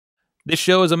This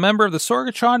show is a member of the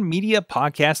Sorgatron Media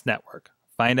Podcast Network.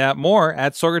 Find out more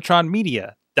at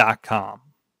sorgatronmedia.com.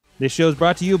 This show is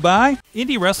brought to you by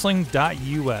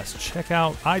IndyWrestling.us. Check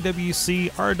out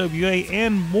IWC, RWA,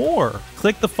 and more.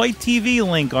 Click the Fight TV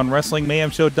link on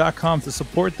WrestlingMayhemShow.com to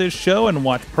support this show and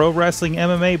watch pro wrestling,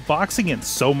 MMA, boxing, and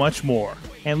so much more.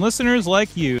 And listeners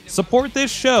like you, support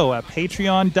this show at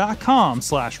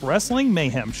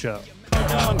Patreon.com/WrestlingMayhemShow.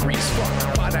 Hungry as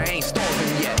fuck, but I ain't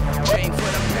starving yet. Paying for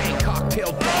the pain,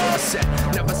 cocktail bar set.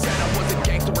 Never said I was a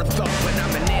gangster or thug, but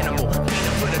I'm an animal.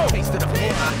 Feeding for the taste of the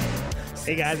fly.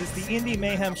 Hey guys, it's the Indy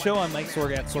Mayhem Show. I'm Mike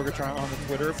Sorg at Sorgatron on the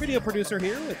Twitter. Video producer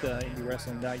here with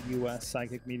IndyWrestling.us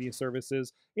Psychic Media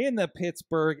Services in the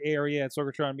Pittsburgh area at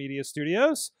Sorgatron Media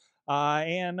Studios.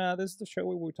 And this is the show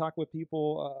where we talk with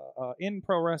people in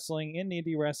pro wrestling, in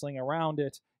indie wrestling, around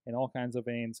it, in all kinds of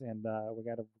veins. And we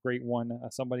got a great one,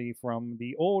 somebody from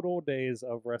the old days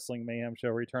of Wrestling Mayhem Show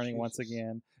returning once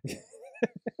again.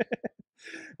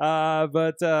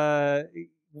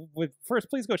 First,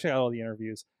 please go check out all the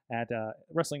interviews at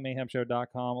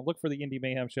WrestlingMayhemShow.com. Look for the Indy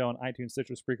Mayhem Show on iTunes,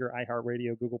 Stitcher, Spreaker,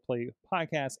 iHeartRadio, Google Play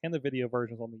Podcasts, and the video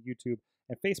versions on the YouTube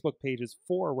and Facebook pages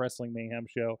for Wrestling Mayhem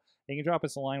Show. And you can drop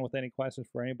us a line with any questions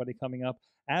for anybody coming up,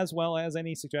 as well as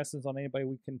any suggestions on anybody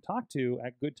we can talk to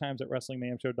at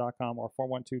goodtimes@WrestlingMayhemShow.com or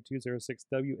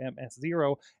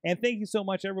 412-206-WMS0. And thank you so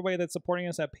much, everybody that's supporting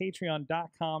us at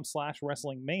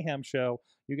Patreon.com/WrestlingMayhemShow.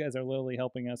 You guys are literally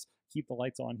helping us keep the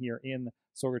lights on here in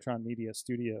Sorgatron Media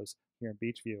Studios here in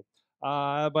Beachview.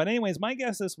 But anyways, my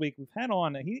guest this week we've had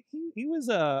on. He was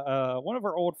one of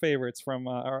our old favorites from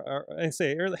I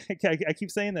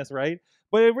keep saying this right,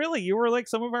 but you were like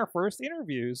some of our first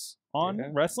interviews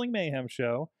on Wrestling Mayhem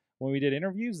Show when we did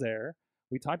interviews there.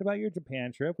 We talked about your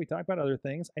Japan trip. We talked about other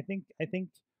things. I think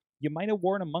you might have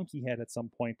worn a monkey head at some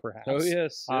point, perhaps. Oh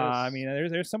yes. I mean,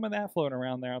 there's some of that floating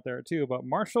around out there too. But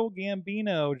Marshall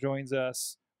Gambino joins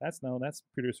us. That's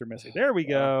producer Missy. There we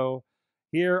go.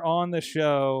 Here on the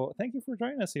show. Thank you for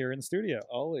joining us here in the studio.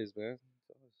 Always, man.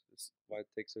 It's why it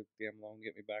takes so damn long to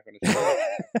get me back on the show.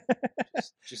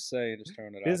 just saying, just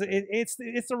throwing it out.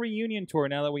 It's a reunion tour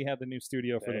now that we have the new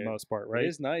studio for the most part, right? It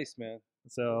is nice, man.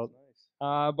 So,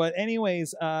 but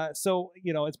anyways, so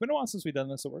it's been a while since we've done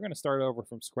this, so we're going to start over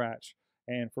from scratch.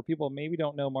 And for people who maybe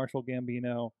don't know Marshall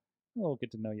Gambino, we'll get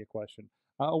to know you question.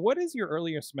 What is your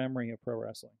earliest memory of pro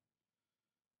wrestling?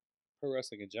 Pro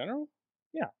wrestling in general?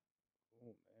 Yeah.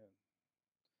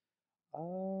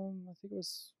 Oh man. I think it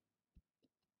was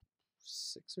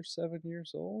 6 or 7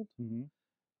 years old. Mm-hmm.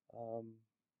 I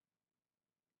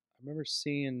remember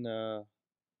seeing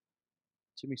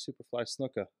Jimmy Superfly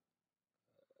Snuka.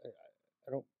 I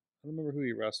don't remember who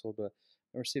he wrestled, but I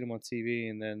remember seeing him on TV,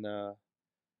 and then I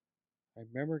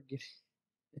remember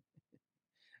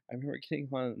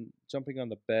jumping on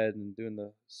the bed and doing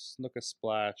the Snuka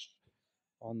splash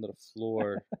onto the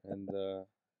floor, and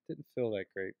didn't feel that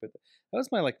great. But that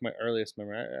was my earliest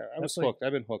memory. I was hooked.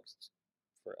 I've been hooked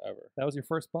forever. That was your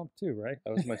first bump too, right?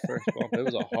 That was my first bump. It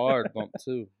was a hard bump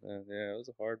too. Yeah, it was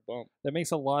a hard bump. That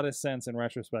makes a lot of sense in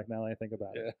retrospect now that I think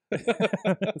about it.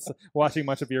 Watching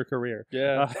much of your career.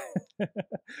 Yeah.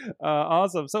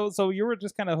 Awesome. So you were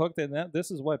just kind of hooked in that.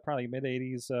 This is what, probably mid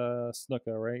 '80s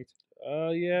Snuka, right?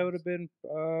 Yeah, it would have been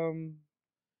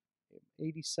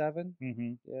 87.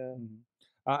 Mm-hmm. Yeah. Mm-hmm.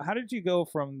 How did you go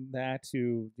from that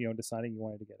to deciding you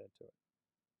wanted to get into it?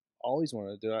 Always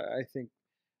wanted to do it. I think,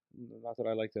 not that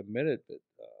I like to admit it, but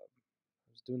I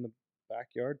was doing the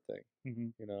backyard thing,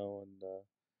 and I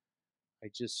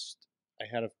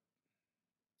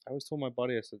always told my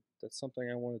buddy, I said, that's something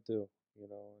I want to do,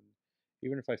 and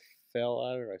even if I fail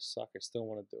at it or I suck, I still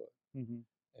want to do it. Mm-hmm.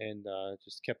 And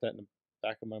just kept that in the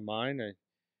back of my mind. When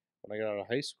I got out of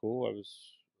high school, I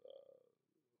was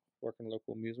working in a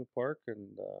local amusement park,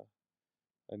 and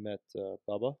I met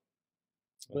Bubba.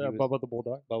 Bubba the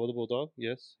Bulldog? Bubba the Bulldog,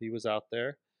 yes. He was out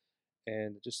there,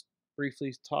 and just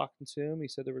briefly talking to him, he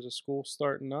said there was a school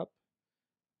starting up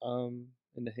in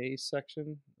the Hayes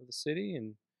section of the city,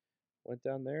 and went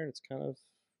down there, and it's kind of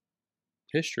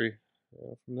history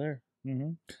from there.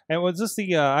 Mm-hmm. And was this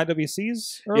the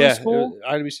IWC's early school?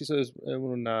 Yeah, IWC. So it was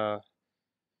when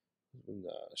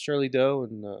Shirley Doe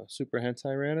and Super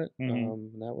Hentai ran it.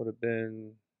 And that would have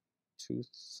been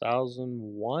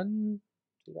 2001,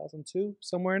 2002,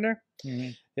 somewhere in there.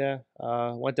 Mm-hmm. Yeah.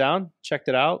 Went down, checked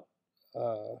it out,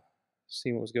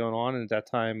 seeing what was going on. And at that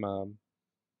time,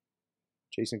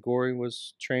 Jason Gorey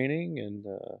was training, and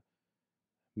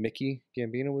Mickey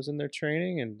Gambino was in there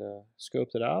training, and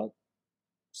scoped it out.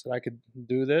 Said I could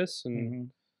do this,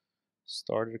 and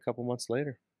started a couple months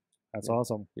later. That's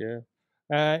awesome. Yeah.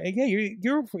 Yeah,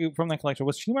 you're from that collection.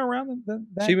 Was Shima around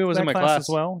that? Shima was that in my class class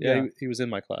as well. Yeah, he was in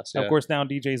my class. Yeah. Of course, now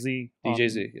DJZ,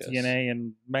 DJZ, yes. TNA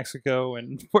in Mexico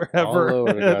and All wherever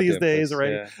over the these goddamn days, place,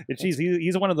 right? yeah. And geez,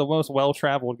 he's one of the most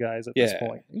well-traveled guys at this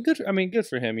point. Good. I mean, good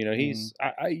for him. You know, he's.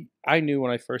 I knew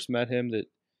when I first met him that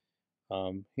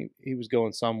he was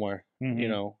going somewhere. You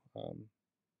know,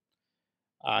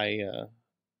 I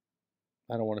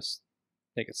don't want to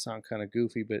make it sound kind of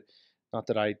goofy, but not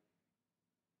that I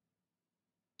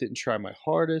didn't try my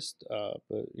hardest,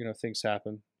 but you know, things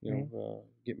happen. You know,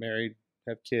 get married,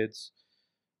 have kids,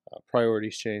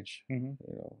 priorities change. You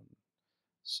know,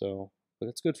 so but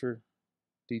it's good for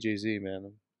DJZ,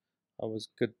 man. I was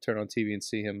good to turn on TV and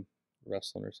see him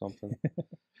wrestling or something.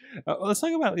 Let's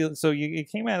talk about. So you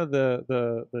came out of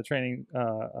the training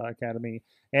academy,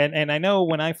 and I know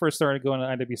when I first started going to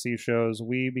IWC shows,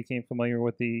 we became familiar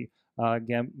with the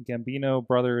Gambino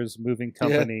Brothers Moving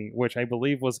Company, which I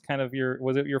believe was kind of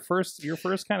your first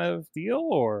kind of deal,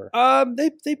 or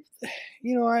they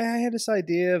you know, I had this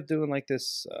idea of doing like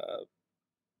this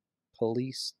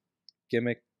police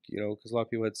gimmick, you know, because a lot of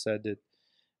people had said that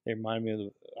they I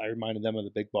reminded them of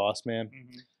the Big Boss Man.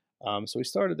 So we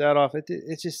started that off.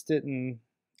 It just didn't.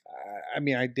 I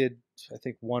mean, I did I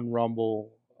think one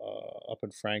Rumble up in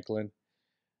Franklin,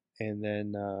 and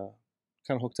then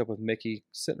kind of hooked up with Mickey.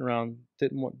 Sitting around,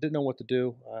 didn't know what to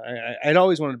do. I'd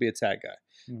always wanted to be a tag guy.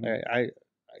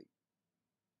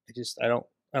 I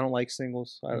don't like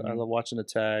singles. I love watching the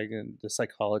tag and the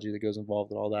psychology that goes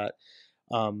involved and all that.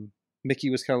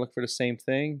 Mickey was kind of looking for the same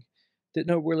thing. Didn't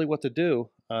know really what to do,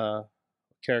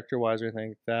 character wise or anything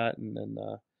like that. And then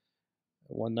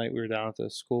one night we were down at the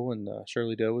school, and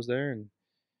Shirley Doe was there, and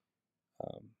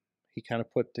he kind of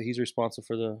he's responsible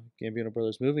for the Gambino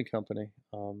Brothers Moving Company.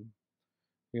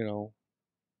 You know,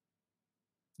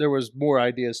 there was more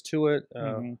ideas to it.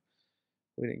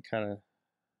 We didn't kind of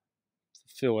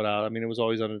fill it out. I mean, it was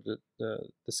always under the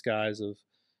disguise of,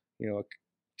 you know, a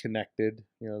connected,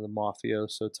 you know, the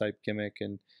mafioso type gimmick,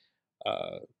 and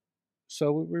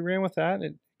so we ran with that.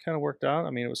 It kind of worked out.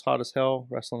 I mean, it was hot as hell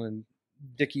wrestling in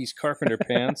Dickies carpenter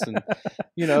pants, and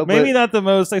you know, maybe not the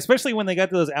most, especially when they got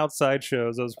to those outside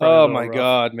shows. Those oh my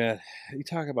god, man! You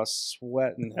talk about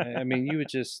sweating. I mean, you'd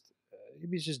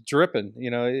be just dripping.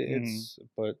 You know, it's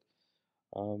but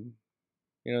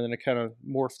you know, then it kind of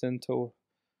morphed into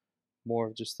more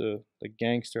of just the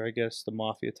gangster, I guess, the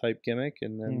mafia type gimmick,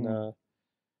 and then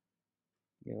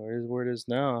you know, it is where it is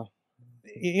now.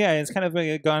 Yeah, it's kind of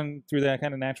gone through that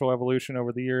kind of natural evolution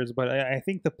over the years, but I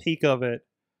think the peak of it,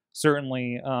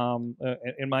 certainly,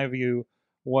 in my view,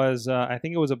 was I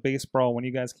think it was a base brawl when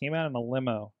you guys came out in a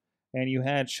limo, and you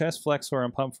had Chest Flexor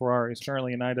and Pump Ferraris,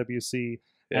 currently in IWC,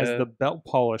 as the belt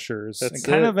polishers. That's and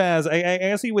kind it. of as I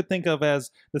guess you would think of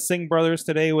as the Singh brothers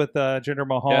today with Jinder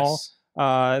Mahal.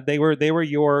 Yes. They were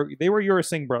your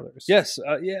Singh brothers. Yes.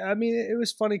 Yeah. I mean, it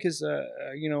was funny because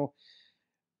you know,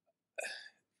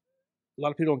 a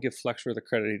lot of people don't give Flexor the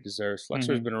credit he deserves.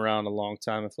 Flexor's been around a long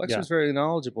time, and Flexor's very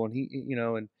knowledgeable. And he, you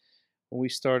know, and when we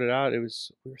started out, we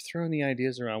were throwing the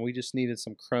ideas around. We just needed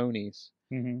some cronies,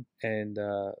 and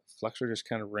Flexor just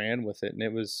kind of ran with it. And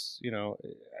it was, you know,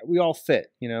 we all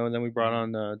fit, you know. And then we brought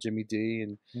on Jimmy D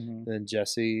and then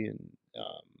Jesse and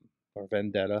or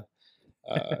Vendetta.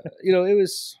 You know, it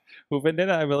was. Well,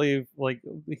 Vendetta, I believe, like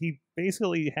he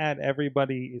basically had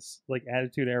everybody's like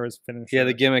Attitude Era's finisher. Yeah,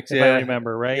 the gimmicks. If I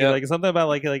remember right, yeah. Like something about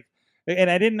like, and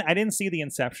I didn't see the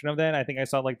inception of that. I think I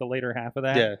saw like the later half of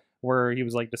that, where he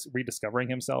was like just rediscovering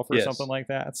himself or something like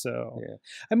that. So yeah,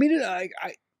 I mean, I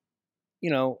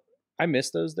you know, I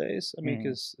miss those days. I mean,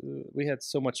 because we had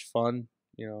so much fun,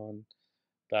 you know, and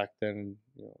back then,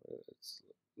 you know, it's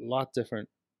a lot different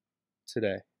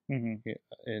today, yeah,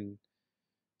 and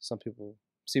some people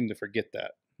seem to forget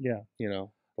that. Yeah, you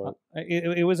know, but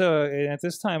it was at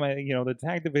this time, you know, the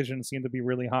tag division seemed to be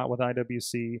really hot with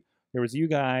IWC. There was you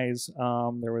guys,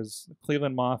 there was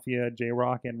Cleveland Mafia, J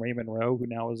Rock, and Raymond Rowe, who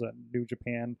now is a New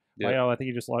Japan. Yeah. I think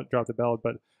he just dropped the belt,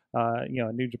 but you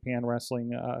know, New Japan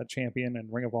Wrestling champion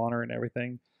and Ring of Honor and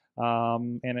everything.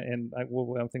 And I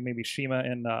think maybe Shima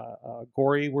and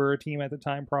Gory were a team at the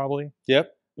time, probably.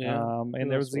 Yep. Yeah.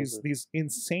 And there was these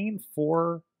insane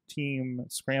 4-team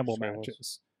scramble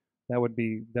matches. That would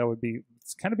be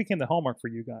it's kind of became the hallmark for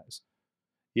you guys.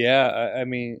 Yeah, I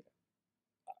mean,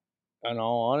 in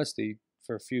all honesty,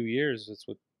 for a few years, it's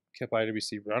what kept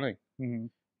IWC running. You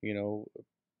know,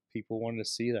 people wanted to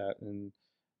see that, and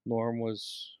Norm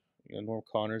was, you know, Norm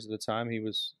Connors at the time. He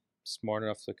was smart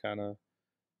enough to kind of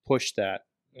push that,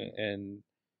 and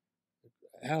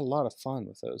had a lot of fun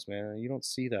with those, man. You don't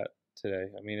see that today.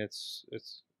 I mean, it's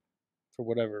for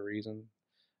whatever reason,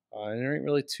 and there ain't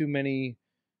really too many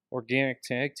organic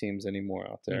tag teams anymore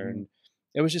out there, Mhm. and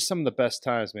it was just some of the best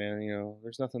times, man.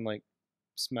 There's nothing like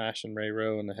smashing Ray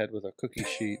Rowe in the head with a cookie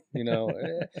sheet,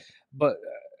 but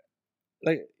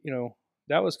like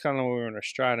that was kind of when we were in our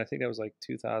stride. I think that was like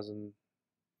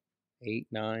 2008,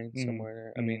 9, Mhm. somewhere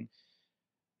there. I Mhm. mean,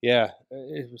 yeah,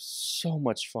 it was so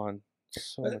much fun.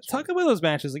 So much Talk fun. about those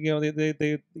matches.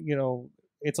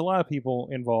 It's a lot of people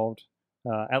involved.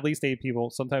 At least 8 people,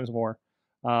 sometimes more.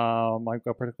 I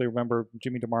particularly remember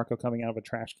Jimmy DeMarco coming out of a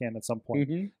trash can at some point.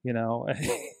 Hmm.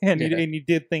 And Yeah. you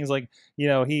did things like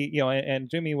and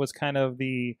Jimmy was kind of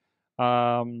the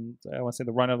I want to say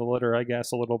the run of the litter, I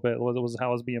guess, a little bit. Was how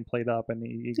it was being played up, and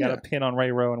he got Yeah. a pin on Ray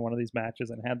Rowe in one of these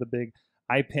matches, and had the big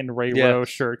 "I pinned Ray Yes. Rowe"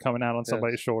 shirt coming out on Yes.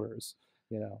 somebody's shoulders.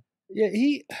 Yeah,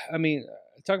 I mean,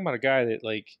 talking about a guy that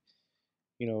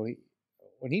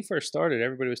when he first started,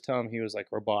 everybody was telling him he was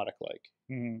like robotic,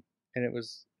 Mm-hmm. and it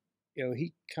was,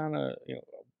 he kind of,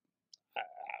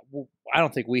 I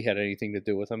don't think we had anything to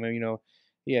do with him. I mean,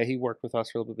 yeah, he worked with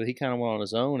us for a little bit, but he kind of went on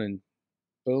his own, and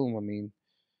boom, I mean,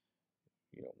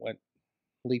 went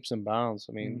leaps and bounds.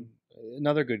 I mean,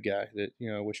 another good guy that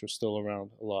I wish was still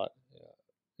around a lot.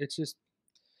 It's just,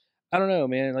 I don't know,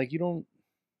 man. Like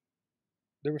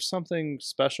there was something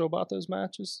special about those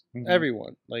matches. Mhm.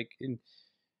 Everyone,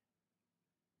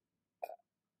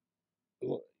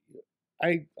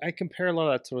 I compare a lot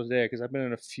of that to today because I've been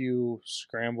in a few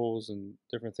scrambles and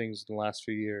different things in the last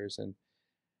few years, and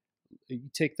you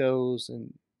take those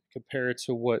and compare it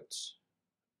to what's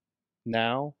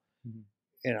now, Mhm.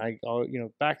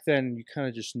 and back then you kind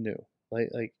of just knew,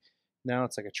 like now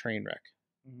it's like a train wreck,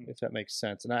 Mhm. if that makes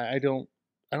sense, and I don't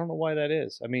know why that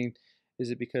is. I mean, is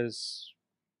it because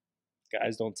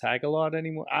guys don't tag a lot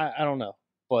anymore? I don't know,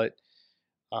 but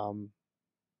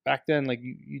back then, like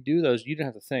you do those, you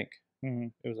didn't have to think. Mm-hmm.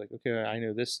 It was like, okay, I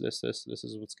know this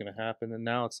is what's going to happen. And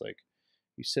now it's like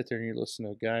you sit there and you listen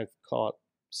to a guy call up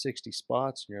 60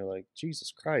 spots, and you're like,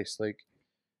 Jesus Christ, like,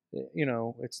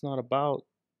 it's not about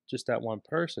just that one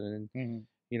person. And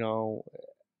Mm-hmm.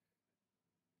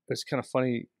 it's kind of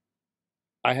funny.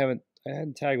 I hadn't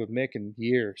tagged with Mick in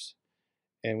years,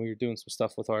 and we were doing some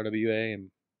stuff with RWA,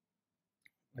 and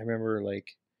I remember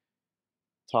like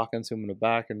talking to him in the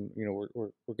back, and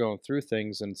we're going through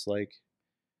things, and it's like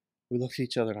we looked at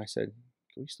each other, and I said,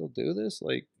 "Can we still do this?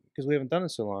 Like, because we haven't done it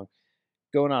so long."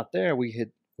 Going out there, we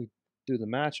do the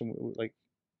match, and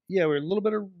we were a little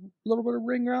bit of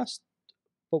ring rust,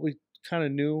 but we kind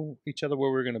of knew each other where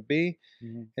we were going to be.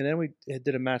 Mm-hmm. And then we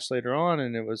did a match later on,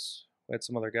 and we had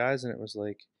some other guys, and it was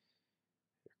like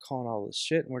they're calling all this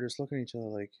shit, and we're just looking at each other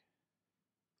like,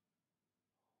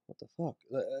 what the fuck?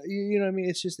 You know what I mean?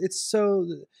 It's just it's so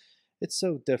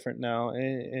different now,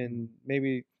 and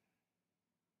maybe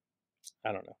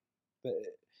I don't know, but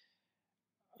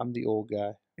I'm the old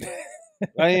guy.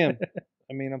 I am.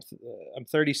 I mean, I'm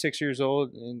 36 years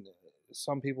old, and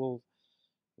some people,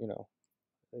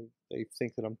 they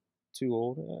think that I'm too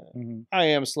old. Mm-hmm. I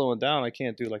am slowing down. I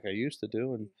can't do like I used to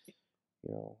do, and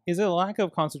Is it a lack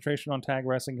of concentration on tag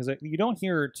wrestling? Because you don't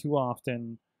hear too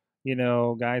often,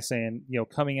 guys saying,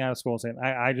 coming out of school and saying,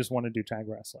 I just want to do tag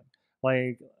wrestling.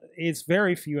 Like, it's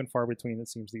very few and far between, it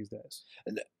seems, these days.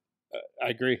 I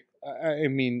agree. I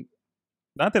mean,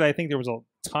 not that I think there was a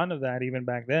ton of that even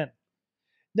back then.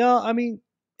 No, I mean,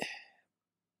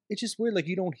 it's just weird. Like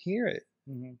you don't hear it.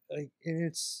 Mm-hmm. Like, and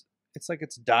it's like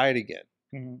it's died again.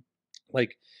 Mm-hmm.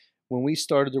 Like when we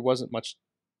started, there wasn't much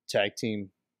tag team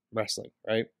wrestling,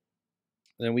 right?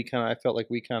 And then I felt like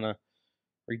we kind of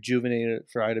rejuvenated it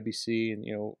for IWC,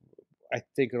 and I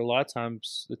think a lot of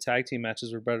times the tag team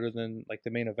matches were better than like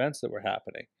the main events that were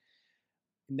happening.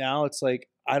 Now it's like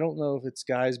I don't know if it's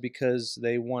guys because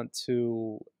they want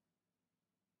to,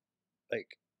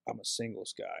 like, I'm a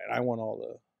singles guy and I want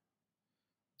all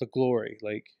the glory.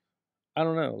 Like, I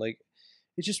don't know. Like,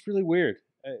 it's just really weird.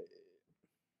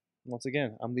 Once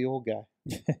again, I'm the old guy.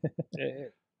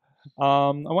 I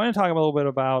want to talk a little bit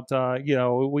about,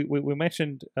 we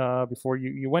mentioned before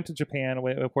you went to Japan.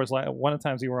 Of course, one of the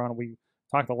times you were on, we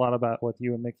talked a lot about with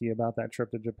you and Mickey about that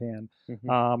trip to Japan.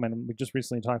 Mm-hmm. And we just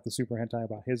recently talked to Super Hentai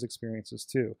about his experiences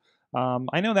too.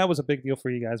 I know that was a big deal for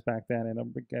you guys back then, and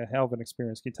a hell of an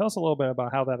experience. Can you tell us a little bit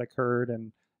about how that occurred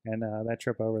and that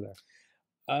trip over there?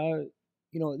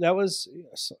 That was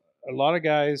a lot of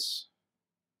guys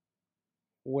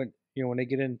when they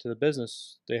get into the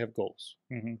business, they have goals.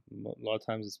 Mm-hmm. A lot of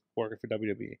times it's working for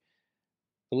WWE.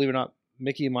 Believe it or not,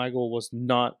 Mickey and my goal was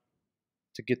not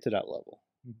to get to that level.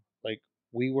 Mm-hmm. Like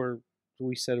we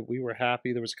said we were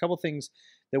happy. There was a couple things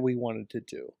that we wanted to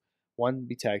do. One,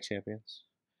 be tag champions.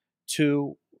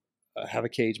 Two, have a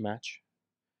cage match.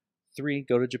 Three,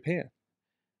 go to Japan.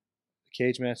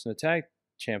 cage match and the tag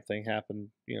champ thing happened,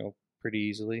 pretty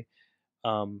easily.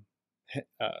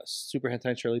 Super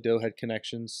Hentai Charlie Doe had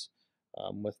connections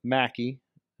with Mackie,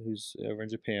 who's over in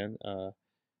Japan,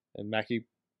 and Mackie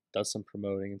does some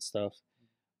promoting and stuff.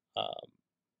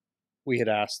 We had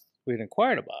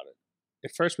inquired about it.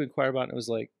 At first, we inquired about it, and it was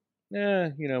like,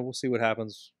 we'll see what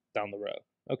happens down the road.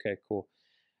 Okay, cool.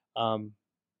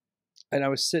 And I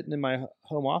was sitting in my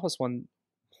home office it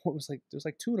was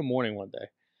like 2 a.m. one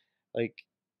day,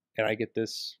 and I get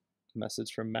this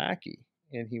message from Mackie,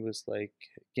 and he was like,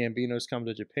 Gambino's come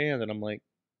to Japan, and I'm like,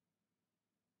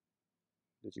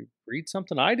 did you read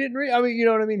something I didn't read? I mean, you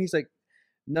know what I mean? He's like,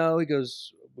 no. He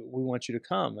goes, we want you to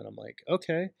come, and I'm like,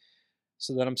 okay.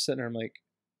 So then I'm sitting there, I'm like,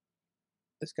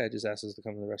 this guy just asked us to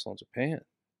come to the wrestle in Japan,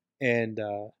 and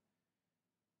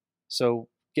so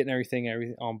getting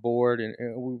everything on board, and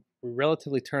we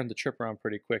relatively turned the trip around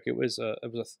pretty quick. It was a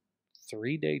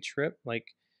 3-day trip,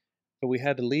 but we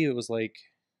had to leave. It was like,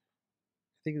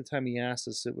 I think the time he asked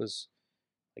us, it was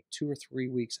like 2 or 3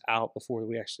 weeks out before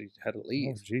we actually had to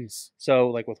leave. Oh, jeez.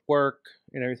 So with work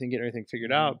and everything, getting everything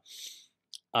figured out,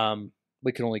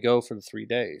 we could only go for the 3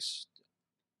 days.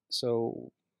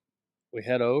 So we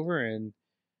head over, and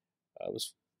it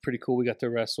was pretty cool. We got to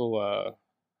wrestle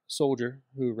Soldier,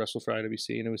 who wrestled for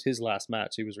IWC, and it was his last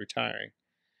match. He was retiring.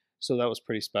 So that was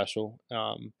pretty special.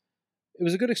 It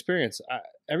was a good experience.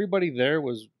 Everybody there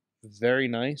was very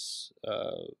nice.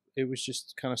 It was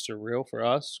just kind of surreal for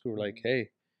us. We were like, hey,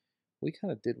 we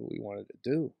kind of did what we wanted to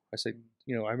do. I said,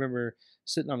 I remember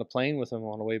sitting on the plane with him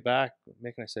on the way back,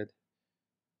 Mick, and I said,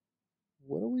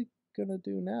 what are we going to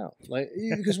do now?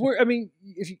 Because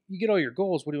if you get all your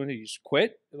goals, what do you want to do? You just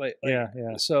quit? Yeah.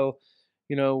 So,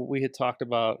 we had talked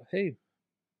about, hey,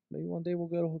 maybe one day we'll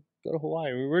go to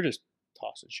Hawaii. We were just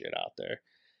tossing shit out there.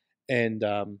 And,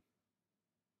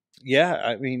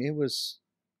 it was,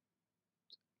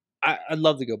 I'd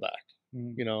love to go back.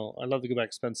 I'd love to go back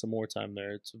and spend some more time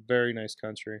there. It's a very nice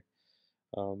country.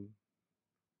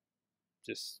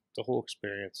 Just the whole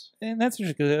experience. And that's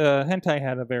interesting because Hentai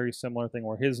had a very similar thing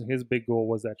where his big goal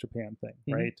was that Japan thing,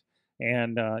 right?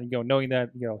 And knowing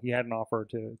that he had an offer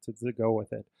to go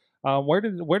with it. Where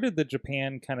did the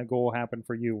Japan kind of goal happen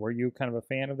for you? Were you kind of a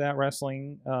fan of that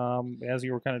wrestling as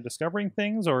you were kind of discovering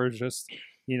things, or just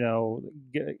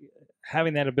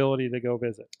having that ability to go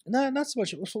visit? No, not so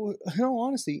much. So, in all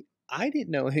honesty, I didn't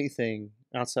know anything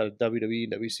outside of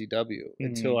WWE and WCW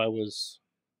until I was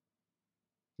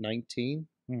 19.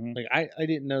 I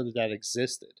didn't know that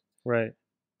existed. Right.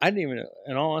 I didn't even know.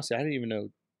 In all honesty, I didn't even know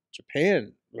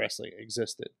Japan wrestling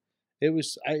existed. I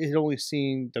had only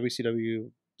seen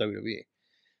WCW, WWE.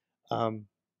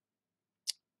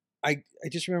 I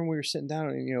just remember we were sitting down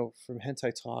and from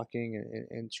Hentai talking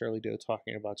and Charlie Doe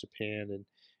talking about Japan and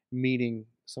meeting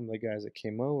some of the guys that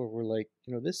came over. We're like,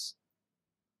 this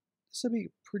would be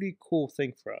a pretty cool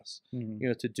thing for us,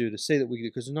 to do, to say that we do,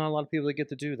 because there's not a lot of people that get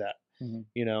to do that,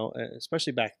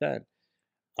 especially back then.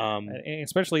 And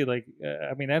especially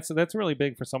that's really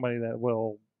big for somebody that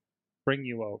will bring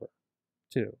you over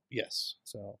too. Yes.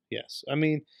 So yes,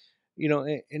 and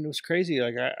it was crazy.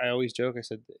 I always joke. I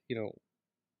said,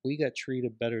 we got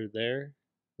treated better there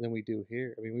than we do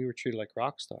here. We were treated like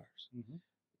rock stars.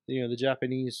 The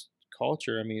Japanese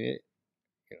culture.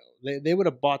 They would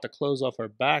have bought the clothes off our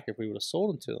back if we would have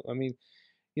sold them to them.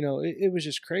 It was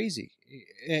just crazy.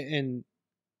 And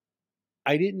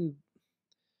I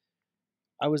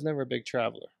was never a big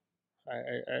traveler.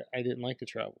 I didn't like to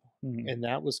travel. And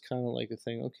that was kind of like the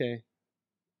thing, okay,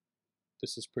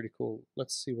 this is pretty cool.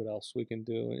 Let's see what else we can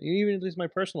do. And even at least my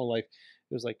personal life,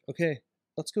 it was like, okay,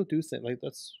 let's go do things.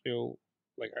 Let's, for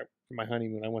my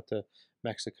honeymoon, I went to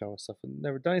Mexico and stuff and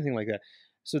never done anything like that.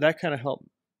 So that kind of helped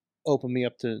open me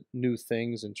up to new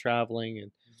things and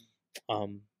traveling.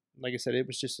 And like I said, it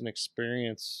was just an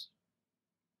experience.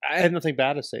 I have nothing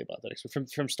bad to say about that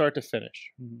from start to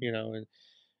finish, and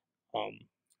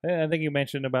I think you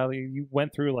mentioned about you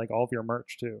went through all of your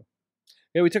merch too.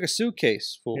 Yeah, we took a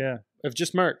suitcase full of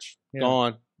just merch.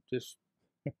 Gone. Just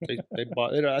they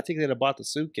bought it. I think they'd have bought the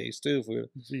suitcase too.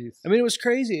 Jeez. It was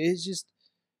crazy. It's just,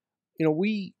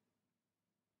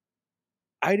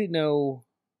 I didn't know.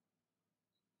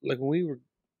 When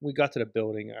we got to the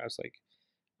building, I was like,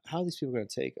 how are these people going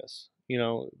to take us?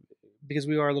 Because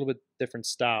we are a little bit different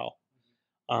style.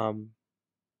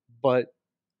 But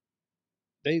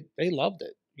they loved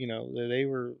it. They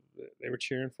were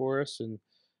cheering for us, and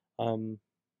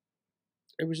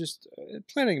it was just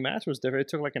planning a match was different. It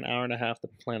took an hour and a half to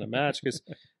plan a match because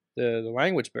the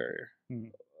language barrier,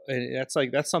 and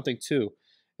that's something too.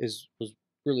 Was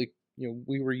really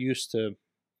we were used to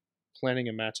planning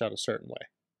a match out a certain way.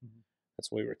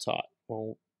 That's what we were taught.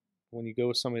 well, when you go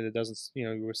with somebody that doesn't,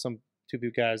 you're with some two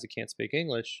guys that can't speak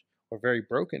English or very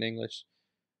broken English,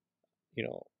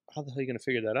 how the hell are you going to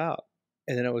figure that out?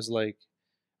 And then it was like,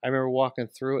 I remember walking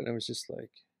through it and it was just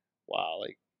like, wow.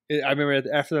 Like, I remember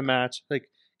after the match, like,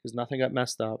 because nothing got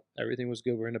messed up. Everything was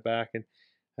good. We're in the back. And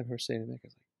I remember saying to Nick, I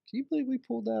was like, can you believe we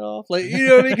pulled that off? Like, you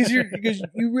know what I mean? Because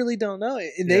you really don't know.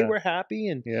 And they were happy.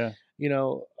 And,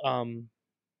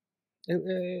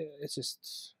 it's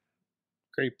just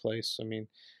great place. I mean,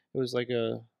 it was like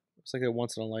a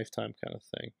once in a lifetime kind of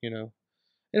thing,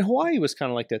 And Hawaii was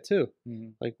kind of like that too.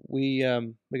 Mm-hmm. Like we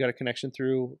got a connection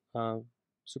through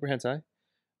Super Hentai.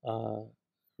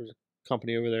 There's a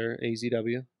company over there,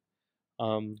 AZW.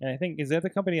 And I think, is that the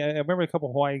company? I remember a couple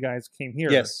of Hawaii guys came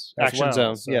here. Yes, Action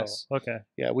Zone. So, yes. Okay.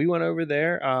 Yeah, we went over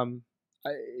there. And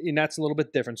that's a little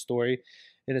bit different story,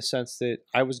 in a sense that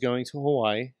I was going to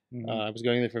Hawaii. Mm-hmm. I was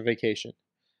going there for vacation.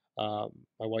 My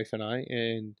wife and I,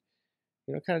 and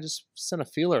kind of just sent a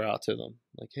feeler out to them,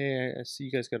 like, hey, I see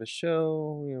you guys got a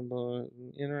show.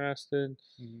 Interested?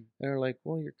 Mm-hmm. And they're like,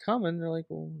 well, you're coming. They're like,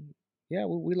 well, yeah,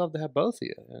 we love to have both of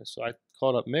you. And so I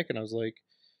called up Mick and I was like,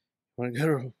 want to go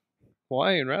to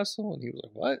Hawaii and wrestle? And he was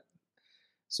like, what?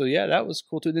 So yeah, that was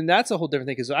cool too. Then that's a whole different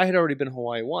thing, because I had already been to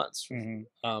Hawaii once.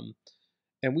 Mm-hmm.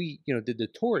 And we, did the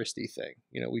touristy thing.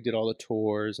 We did all the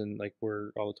tours and like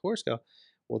where all the tourists go.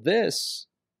 Well,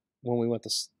 when we went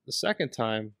the second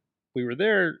time, we were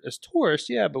there as tourists,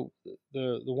 yeah, but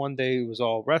the one day was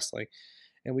all wrestling,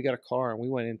 and we got a car and we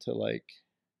went into like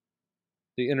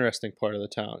the interesting part of the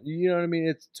town. You know what I mean?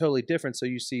 It's totally different. So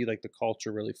you see like the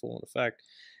culture really full in effect.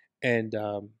 And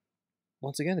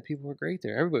once again, the people were great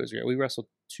there. Everybody was great. We wrestled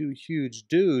two huge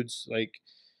dudes, like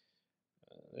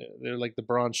they're like the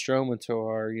Braun Strowman to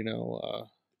our,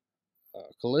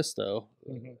 Callisto.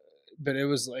 Mm-hmm. But it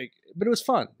was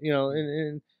fun,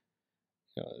 and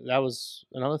that was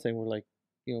another thing. We're like,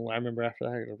 I remember after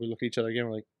that, we look at each other again.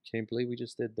 We're like, can't believe we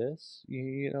just did this. I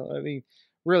mean,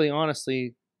 really,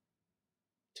 honestly,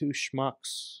 two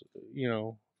schmucks,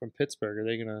 from Pittsburgh. Are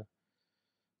they gonna?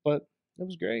 But it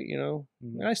was great,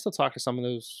 Mm-hmm. And I still talk to some of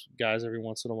those guys every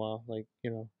once in a while, like,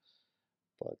 but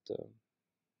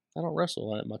I don't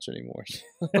wrestle that much anymore.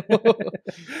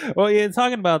 Well, yeah,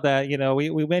 talking about that,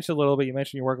 we mentioned a little bit. You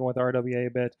mentioned you're working with RWA a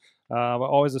bit.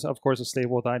 Always, of course, a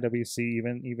stable with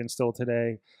IWC, even still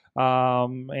today.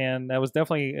 And that was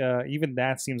definitely even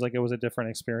that seems like it was a different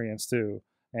experience too.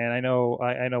 And I know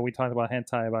we talked about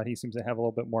hentai, about he seems to have a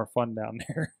little bit more fun down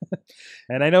there.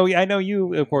 And I know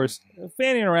you, of course,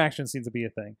 fan interaction seems to be a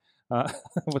thing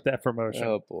with that promotion.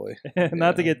 Oh boy,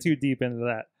 not to get too deep into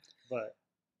that, but.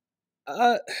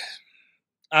 I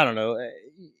don't know.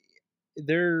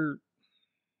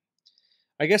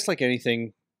 I guess like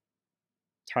anything,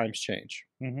 times change.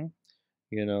 Mm-hmm.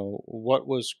 What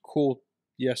was cool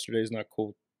yesterday is not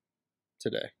cool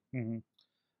today. Mm-hmm.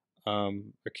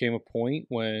 There came a point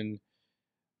when,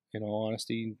 in all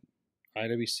honesty,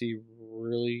 IWC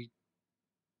really,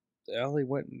 they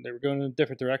were going in a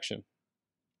different direction.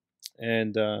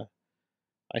 And I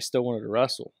still wanted to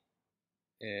wrestle.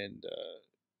 And,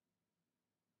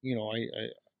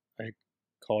 I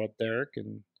called up Derek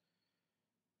and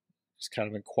just kind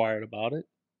of inquired about it,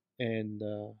 and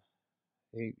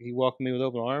he welcomed me with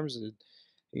open arms. And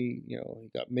he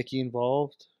got Mickey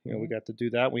involved. We got to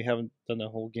do that. We haven't done the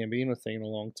whole Gambino thing in a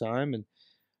long time, and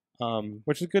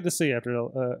which is good to see. After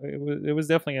it was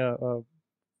definitely a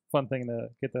fun thing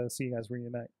to get to see you guys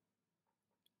reunite.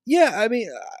 Yeah, I mean,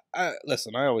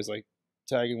 listen, I always like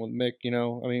tagging with Mick.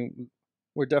 I mean,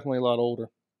 we're definitely a lot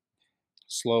older.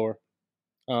 Slower,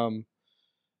 but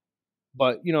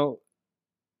there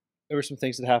were some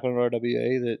things that happened at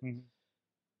RWA that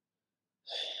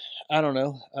I don't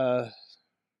know. I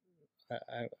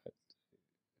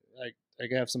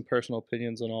have some personal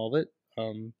opinions on all of it.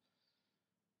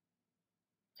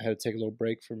 I had to take a little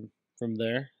break from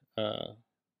there,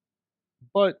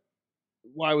 but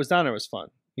while I was down there, it was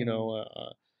fun.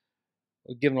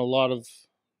 Given a lot of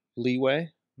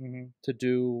leeway to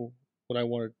do what I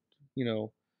wanted.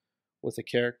 With a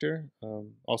character,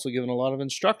 also given a lot of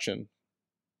instruction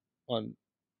on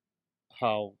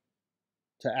how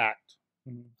to act.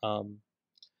 Mm-hmm.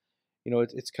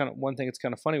 It's kind of one thing. It's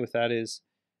kind of funny with that is,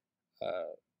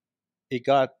 it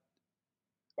got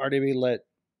RWA let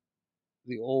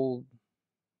the old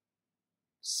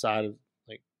side of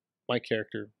like my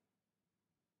character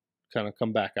kind of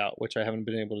come back out, which I haven't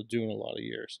been able to do in a lot of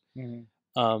years.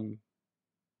 Mm-hmm.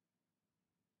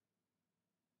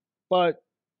 But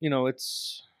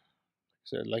it's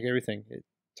like everything.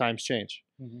 Times change.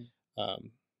 Mm-hmm.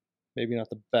 Maybe not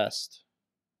the best.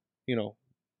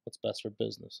 What's best for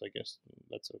business. I guess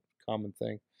that's a common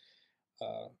thing.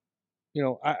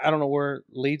 I don't know where it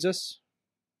leads us.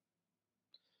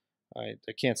 I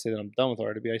can't say that I'm done with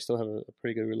RWA. I still have a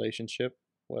pretty good relationship.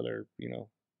 Whether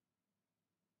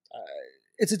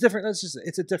it's a different.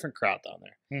 It's a different crowd down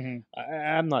there. Mm-hmm.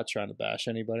 I'm not trying to bash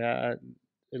anybody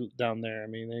down there. I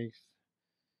mean, they,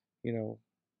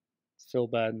 Phil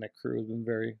Bad and that crew has been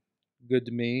very good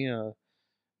to me. I'm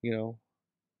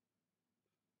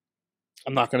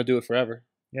not going to do it forever.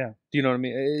 Yeah. Do you know what I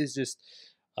mean? It's just,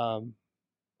 I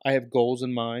have goals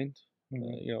in mind.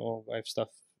 Mm-hmm. I have stuff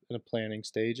in the planning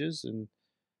stages, and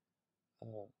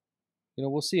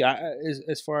we'll see.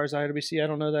 As far as IWC, I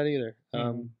don't know that either.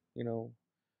 Mm-hmm.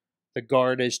 The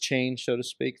guard has changed, so to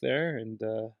speak, there, and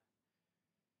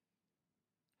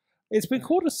it's been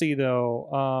cool to see, though.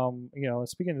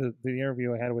 Speaking of the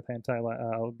interview I had with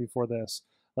Hentai before this,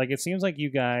 like it seems like you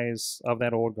guys of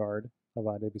that old guard of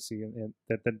IWC and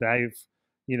that I've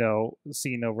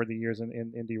seen over the years in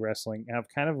indie wrestling have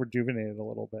kind of rejuvenated a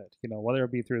little bit. Whether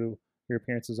it be through your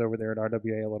appearances over there at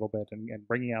RWA a little bit and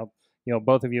bringing out,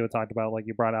 both of you have talked about, like,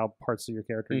 you brought out parts of your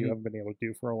character you haven't been able to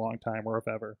do for a long time, or if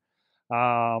ever.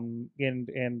 Hell,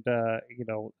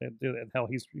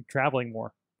 he's traveling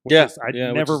more. I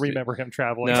never remember him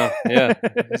traveling. No, yeah,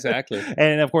 exactly.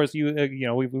 And of course,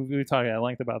 we talked at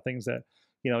length about things that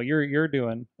you're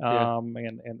doing,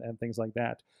 and things like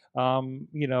that.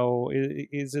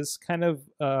 Is this kind of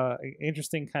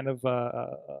interesting, kind of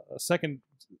a second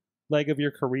leg of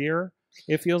your career?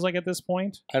 It feels like at this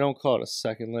point. I don't call it a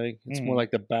second leg. It's more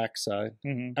like the backside.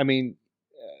 Mm-hmm. I mean,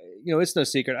 it's no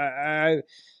secret.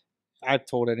 I've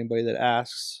told anybody that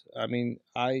asks. I mean,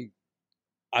 I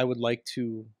would like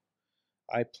to.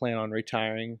 I plan on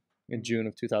retiring in June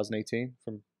of 2018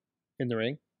 from in the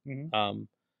ring. Mm-hmm.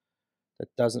 That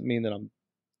doesn't mean that I'm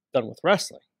done with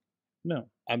wrestling. No,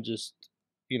 I'm just,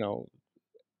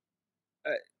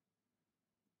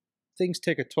 things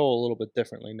take a toll a little bit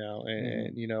differently now,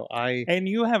 and and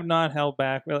you have not held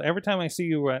back. Well, every time I see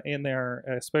you in there,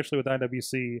 especially with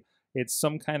IWC, it's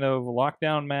some kind of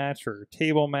lockdown match or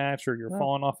table match, or you're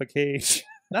falling off a cage.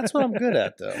 That's what I'm good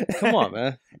at, though. Come on,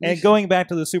 man. And going back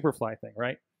to the Superfly thing,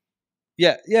 right?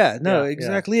 Yeah, no,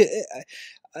 exactly. Yeah.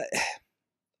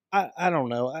 I don't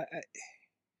know.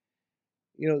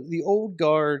 The old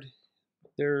guard,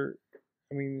 to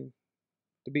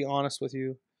be honest with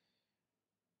you,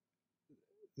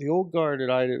 the old guard at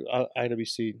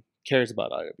IWC cares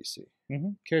about IWC,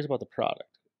 cares about the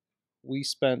product. We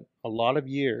spent a lot of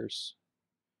years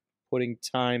putting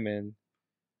time in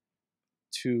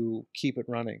to keep it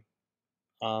running.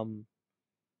 I'm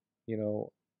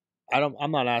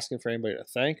not asking for anybody to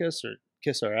thank us or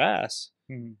kiss our ass.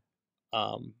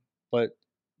 But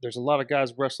there's a lot of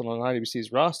guys wrestling on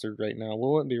IWC's roster right now. We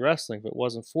wouldn't be wrestling if it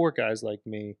wasn't for guys like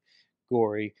me,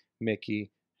 Gory,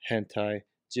 Mickey, Hentai,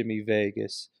 Jimmy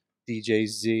Vegas, DJ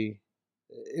Z.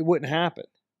 It wouldn't happen.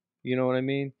 You know what I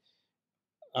mean?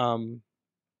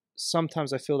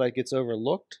 Sometimes I feel that gets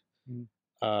overlooked.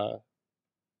 Like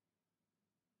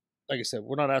I said,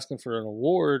 we're not asking for an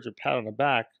award or pat on the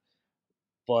back,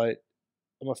 but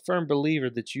I'm a firm believer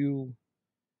that you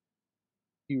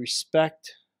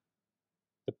respect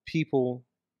the people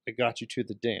that got you to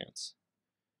the dance.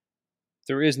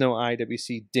 There is no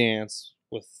IWC dance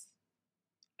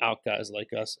without guys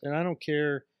like us, and I don't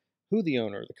care who the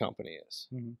owner of the company is.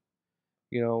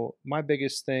 My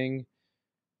biggest thing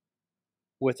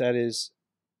with that is,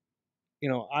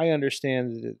 I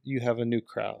understand that you have a new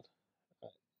crowd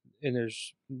and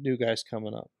there's new guys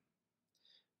coming up,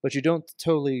 but you don't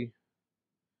totally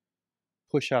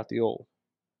push out the old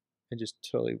and just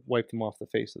totally wipe them off the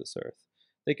face of this earth.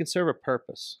 They can serve a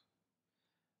purpose.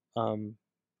 IWC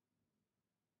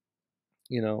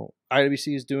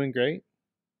is doing great,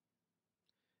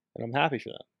 and I'm happy for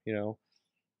them,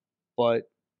 but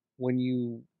when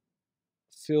you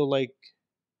feel like,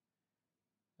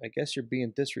 I guess, you're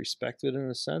being disrespected in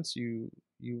a sense, you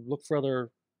look for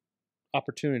other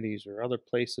opportunities or other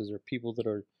places or people that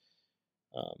are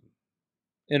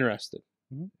interested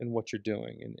in what you're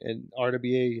doing, and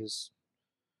RWA has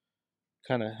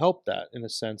kind of helped that in a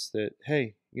sense that,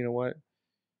 hey, you know what,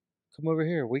 come over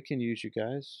here, we can use you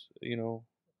guys, you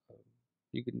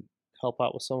can help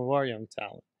out with some of our young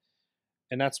talent.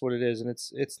 And that's what it is. And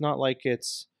it's not like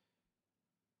it's,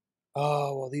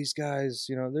 oh, well, these guys,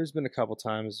 there's been a couple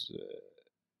times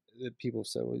that people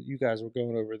said, well, you guys were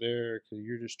going over there because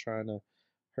you're just trying to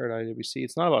hurt IWC.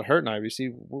 It's not about hurting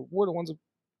IWC. We're the ones that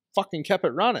fucking kept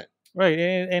it running. Right.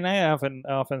 And I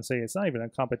often say it's not even a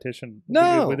competition.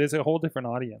 No. There's a whole different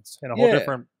audience and a whole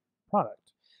different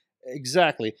product.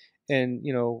 Exactly. And,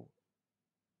 the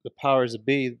powers that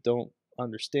be don't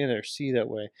understand it or see that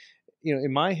way.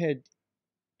 In my head,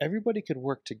 everybody could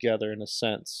work together in a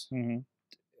sense Mm-hmm.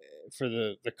 for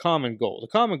the common goal.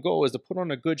 The common goal is to put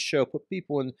on a good show, put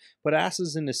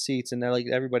asses in the seats, and like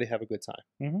everybody have a good time.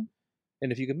 Mm-hmm.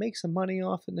 And if you can make some money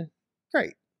off it,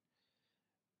 great.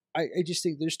 I just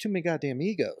think there's too many goddamn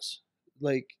egos.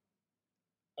 Like,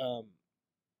 you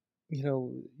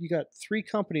got 3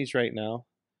 companies right now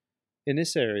in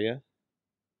this area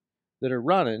that are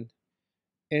running,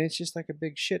 and it's just like a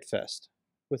big shit fest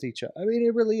with each other. I mean,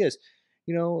 it really is.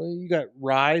 You got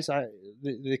Rise.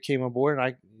 They came on board,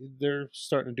 and they're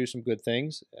starting to do some good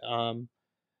things. I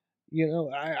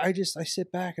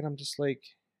sit back and I'm just like,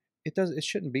 it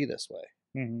shouldn't be this way.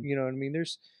 Mm-hmm. You know what I mean?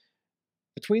 There's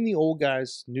between the old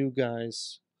guys, new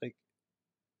guys, like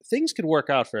things could work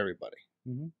out for everybody.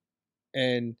 Mm-hmm.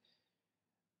 And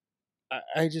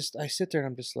I sit there and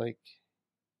I'm just like,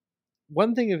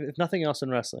 one thing, if nothing else in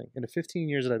wrestling, in the 15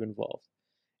 years that I've been involved,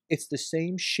 it's the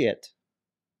same shit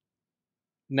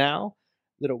now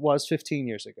that it was 15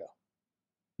 years ago.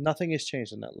 Nothing has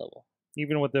changed on that level.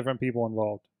 Even with different people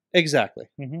involved. Exactly.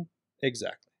 Mm-hmm.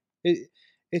 Exactly.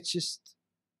 It's just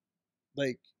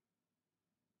like,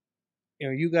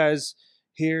 you guys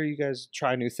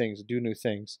try new things, do new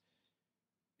things.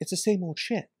 It's the same old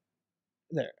shit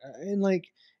there. And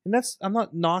that's, I'm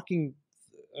not trying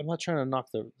to knock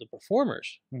the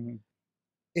performers. Mm-hmm.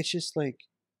 It's just like,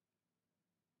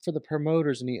 for the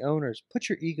promoters and the owners, put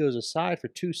your egos aside for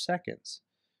 2 seconds.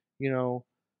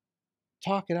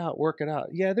 Talk it out, work it out.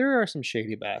 Yeah, there are some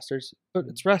shady bastards, but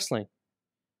it's wrestling.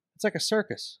 It's like a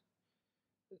circus.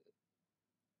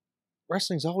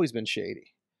 Wrestling's always been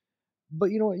shady. But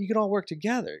you know what? You can all work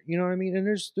together. You know what I mean? And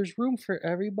there's room for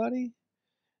everybody.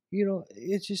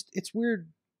 It's weird.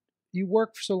 You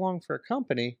work for so long for a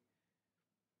company,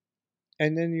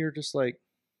 and then you're just like,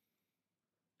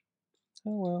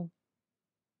 oh well,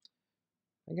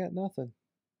 I got nothing.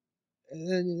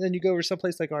 And then you go over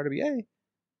someplace like RWA,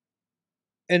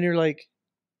 and you're like,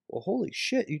 well, holy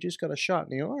shit, you just got a shot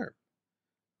in the arm.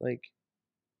 Like,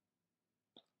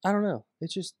 I don't know.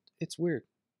 It's weird.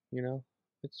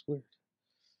 It's weird.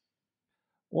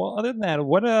 Well, other than that,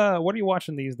 what are you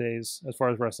watching these days as far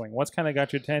as wrestling? What's kind of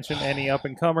got your attention? Any up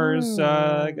and comers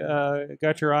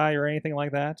got your eye or anything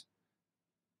like that?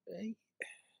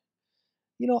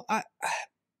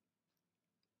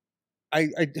 I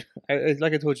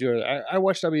like I told you earlier, I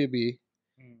watch WB,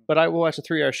 but I will watch a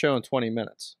 3-hour show in 20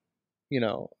 minutes. I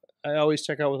always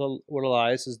check out what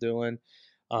Elias is doing.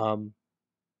 I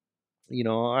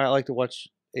like to watch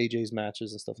AJ's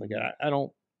matches and stuff like that. I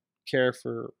don't care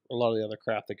for a lot of the other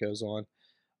crap that goes on.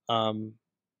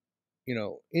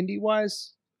 Indie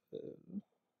wise,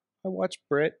 I watch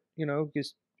Britt.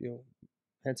 Hentai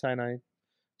and I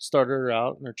started her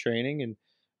out in her training, and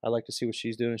I like to see what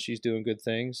she's doing. She's doing good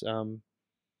things.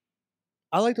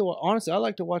 I like to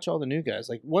watch all the new guys.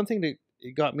 Like, one thing that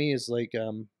it got me is like,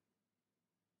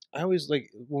 I always like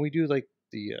when we do like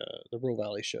the Rural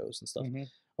Valley shows and stuff. Mm-hmm.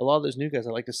 A lot of those new guys,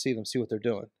 I like to see them, see what they're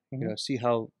doing. Mm-hmm. See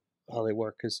how they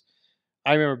work. Because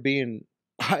I remember being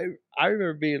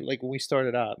like, when we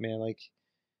started out, man, like,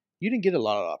 you didn't get a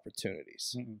lot of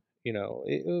opportunities. Mm-hmm.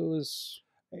 It was.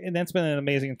 And that's been an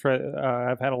amazing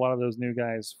I've had a lot of those new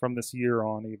guys from this year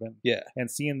on, even. Yeah. And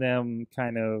seeing them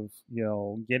kind of,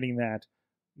 getting that,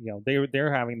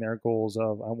 they're having their goals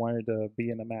of, I wanted to be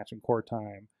in a match in court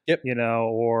time. Yep.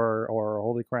 Or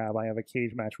holy crap, I have a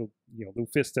cage match with,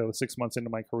 Lufisto 6 months into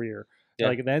my career. Yeah.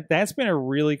 Like that's been a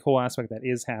really cool aspect that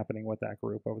is happening with that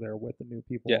group over there with the new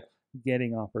people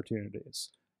getting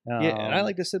opportunities. And I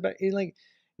like to sit back and like,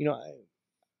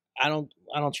 I don't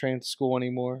train at school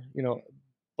anymore,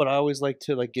 but I always like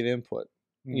to like give input,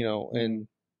 and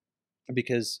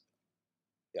because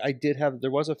there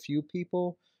was a few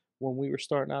people when we were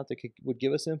starting out that would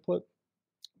give us input,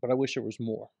 but I wish there was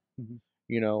more, mm-hmm.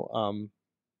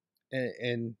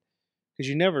 And because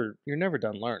you're never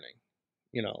done learning,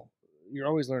 you're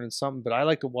always learning something. But I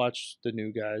like to watch the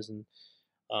new guys, and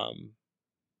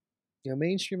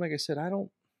mainstream, like I said, I don't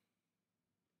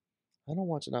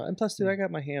watch it now. And plus, too, I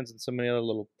got my hands in so many other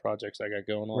little projects I got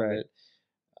going on. Right. That,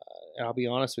 and I'll be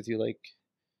honest with you, like,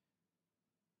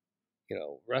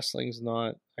 wrestling's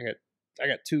not. I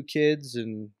got 2 kids,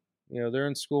 and they're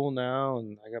in school now,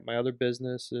 and I got my other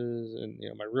businesses, and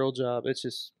my real job. It's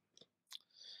just,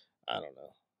 I don't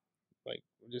know. Like,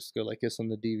 just go like this on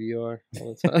the DVR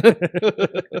all the time.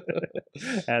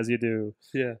 As you do.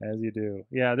 Yeah. As you do.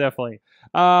 Yeah, definitely.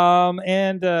 Well,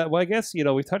 I guess,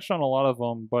 we touched on a lot of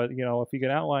them, but, if you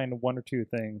could outline 1 or 2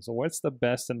 things, what's the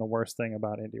best and the worst thing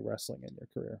about indie wrestling in your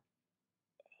career?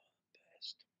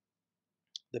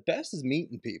 The best is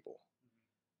meeting people.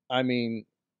 I mean,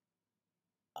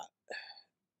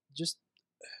 just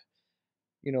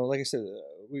you know, like I said,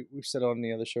 we said on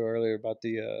the other show earlier about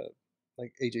the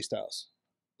like AJ Styles,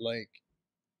 like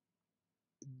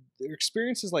there are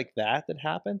experiences like that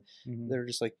happen. They're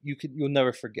just like you'll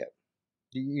never forget.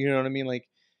 You know what I mean? Like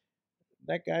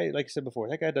that guy, like I said before,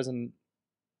 that guy doesn't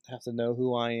have to know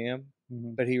who I am,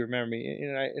 but he remembered me.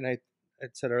 And I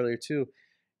said earlier too,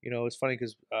 you know, it's funny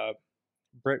because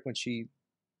Britt, when she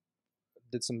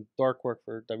did some dark work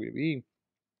for WWE,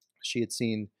 she had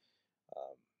seen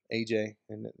AJ,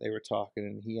 and they were talking,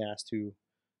 and he asked who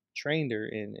trained her,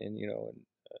 and you know, and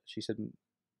she said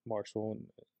Marshall and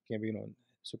Gambino and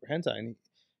Super Hentai, and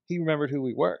he remembered who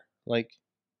we were, like,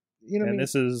 you know. And what I mean?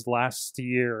 this is last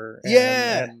year.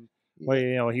 And, well,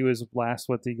 you know, he was last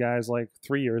with the guys like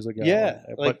 3 years ago.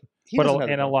 Like, but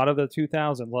a lot of the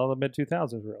 2000s, a lot of the mid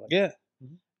 2000s, really. Yeah.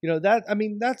 You know, that, I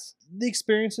mean, that's the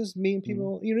experiences, meeting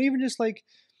people, you know, even just like,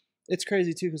 it's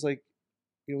crazy too, because like,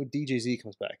 you know, when DJZ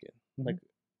comes back in, like,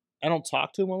 I don't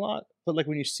talk to him a lot, but like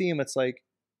when you see him, it's like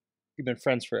you've been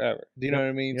friends forever. Do you know what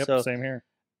I mean? Yep, so same here.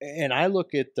 And I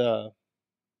look at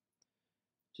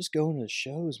just going to the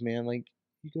shows, man. Like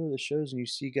you go to the shows and you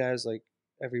see guys like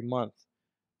every month.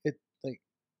 It like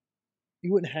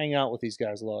you wouldn't hang out with these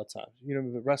guys a lot of times. You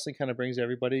know, but wrestling kind of brings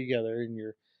everybody together, and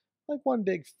you're like one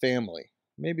big family.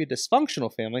 Maybe a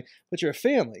dysfunctional family, but you're a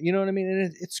family. You know what I mean?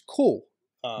 And it's cool.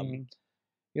 You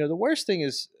know, the worst thing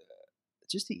is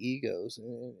just the egos,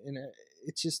 and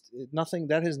it's just nothing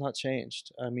that has not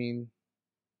changed. I mean,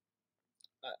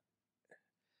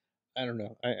 I don't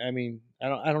know. I mean, I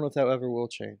don't know if that ever will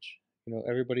change. You know,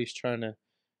 everybody's trying to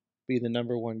be the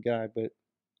number one guy, but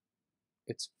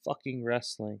it's fucking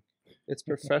wrestling. It's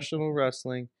professional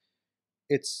wrestling.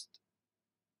 It's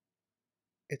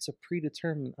a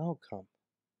predetermined outcome.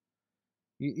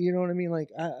 You know what I mean? Like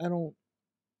I don't.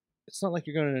 It's not like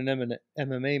you're going to an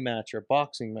MMA match or a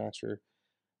boxing match or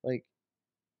like.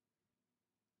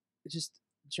 It just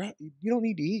you don't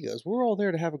need the egos. We're all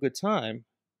there to have a good time,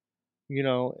 you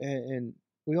know, and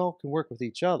we all can work with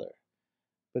each other.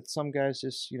 But some guys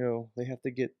just, you know, they have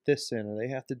to get this in, or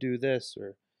they have to do this,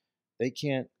 or they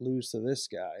can't lose to this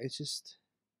guy. It's just,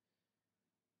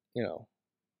 you know.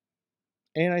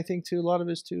 And I think too, a lot of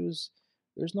this too is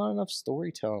there's not enough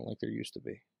storytelling like there used to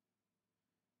be.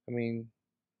 I mean,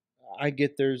 I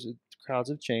get crowds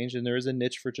have changed, and there is a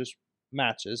niche for just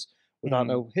matches without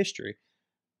no history.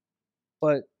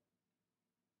 But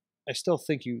I still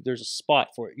think there's a spot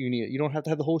for it. You don't have to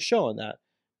have the whole show on that,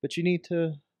 but you need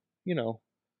to, you know,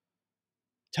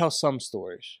 tell some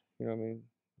stories. You know what I mean?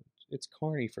 It's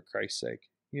corny, for Christ's sake,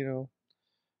 you know.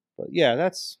 But yeah,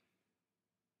 that's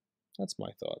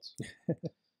my thoughts.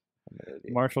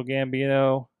 Marshall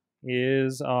Gambino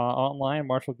is online.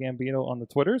 Marshall Gambino on the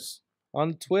Twitters.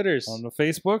 On the Twitters. On the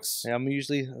Facebooks. Yeah, I'm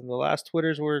usually the last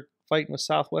Twitters were fighting with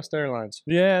Southwest Airlines.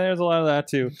 Yeah, there's a lot of that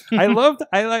too. I love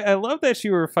that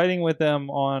you were fighting with them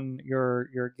on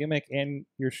your gimmick and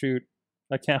your shoot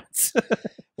accounts.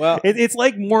 Well, it's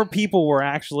like more people were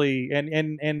actually,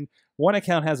 and one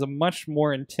account has a much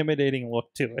more intimidating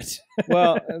look to it.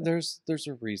 Well, there's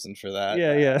a reason for that.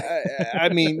 Yeah. I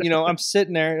mean, you know, I'm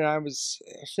sitting there, and I was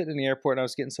sitting in the airport, and I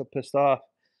was getting so pissed off,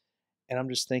 and I'm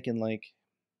just thinking, like,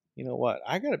 you know what?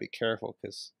 I got to be careful,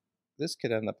 because this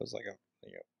could end up as like a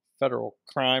federal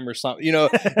crime or something. You know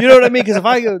what I mean? Because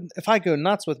if I go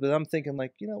nuts with it, I'm thinking,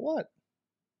 like, you know what?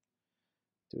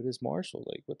 Dude, it's Marshall.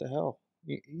 Like, what the hell?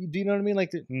 Do you know what I mean?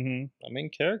 Like, I'm in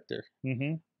character.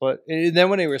 But then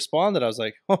when they responded, I was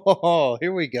like, oh,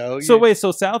 here we go. So wait,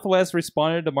 so Southwest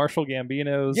responded to Marshall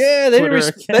Gambino's they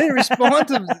didn't respond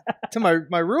to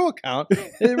my real account.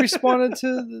 They responded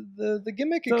to the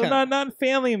gimmick account. So not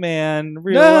Family Man,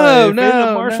 real life.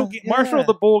 No, Marshall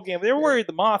the Bull Game. They were worried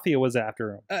the Mafia was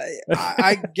after him.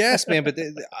 I guess, man. But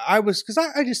I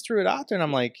just threw it out there, and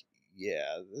I'm like,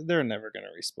 yeah, they're never going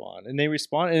to respond. And they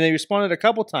responded a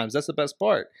couple times. That's the best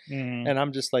part. And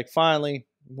I'm just like, finally,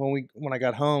 when I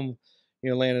got home,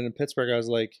 you know, landed in Pittsburgh, I was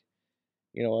like,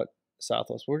 you know what,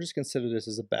 Southwest, we'll just consider this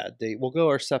as a bad date. We'll go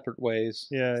our separate ways.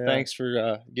 Thanks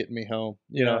for getting me home.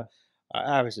 You know,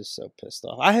 I was just so pissed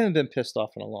off. I haven't been pissed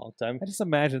off in a long time. I just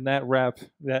imagine that rep,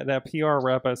 that PR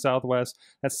rep at Southwest,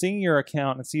 that's seeing your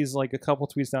account and sees like a couple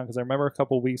tweets down, because I remember a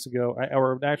couple weeks ago, I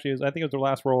think it was their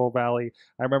last Royal Valley.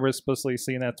 I remember explicitly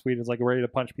seeing that tweet as like ready to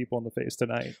punch people in the face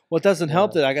tonight. Well, it doesn't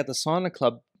help that I got the Sauna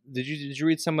Club. Did you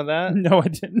read some of that? No, I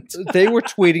didn't. They were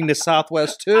tweeting to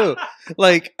Southwest too.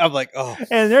 Like, I'm like, oh.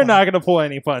 And they're not going to pull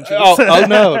any punches. Oh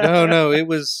no. It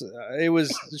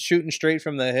was shooting straight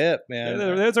from the hip, man.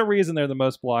 There's a reason they're the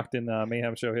most blocked in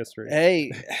Mayhem Show history.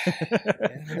 Hey.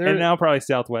 And now probably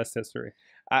Southwest history.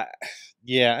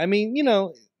 Yeah, I mean, you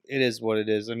know, it is what it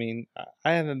is. I mean,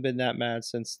 I haven't been that mad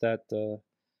since that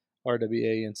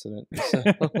RWA incident. So,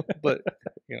 but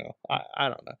I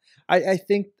don't know. I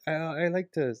think I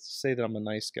like to say that I'm a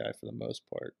nice guy for the most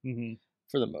part. Mm-hmm.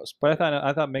 For the most part. But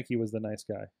I thought Mickey was the nice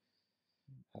guy.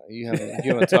 You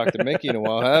haven't talked to Mickey in a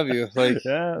while, have you? Like,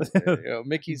 yeah,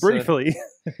 Mickey's briefly.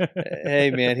 Hey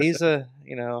man, he's I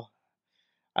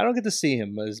don't get to see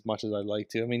him as much as I'd like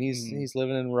to. I mean, he's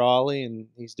living in Raleigh and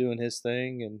he's doing his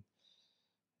thing, and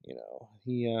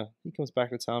he comes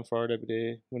back to town for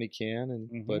RWA when he can,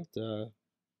 and but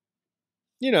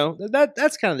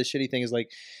that's kind of the shitty thing is like,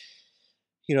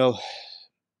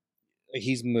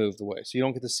 he's moved away, so you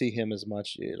don't get to see him as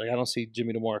much. Like I don't see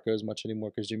Jimmy DeMarco as much anymore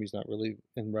because Jimmy's not really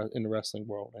in the wrestling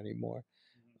world anymore.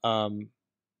 So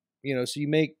you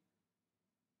make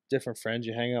different friends,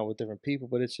 you hang out with different people,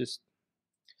 but it's just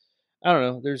I don't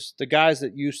know. There's the guys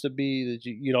that used to be that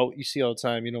you see all the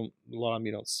time. A lot of them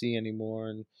you don't see anymore,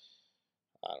 and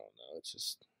I don't know. It's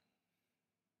just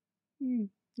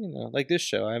like this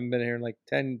show. I haven't been here in like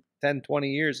 10, 20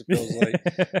 years, it feels like,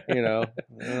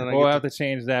 We'll have to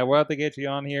change that. We'll have to get you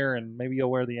on here, and maybe you'll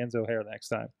wear the Enzo hair next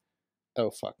time. Oh,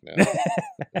 fuck no.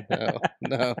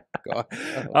 No, God.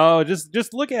 No. Oh,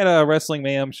 just look at a Wrestling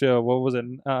Mayhem Show. What was it?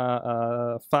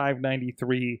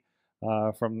 593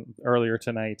 from earlier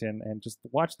tonight, and just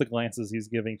watch the glances he's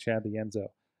giving Chad the Enzo.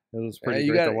 It was pretty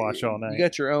great to watch all night. You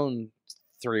got your own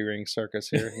 3-ring circus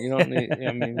here. You don't need,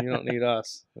 you don't need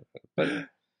us. But,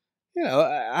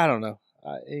 I don't know.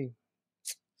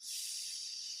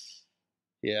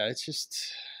 Yeah, it's just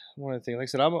one of the things. Like I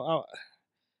said,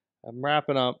 I'm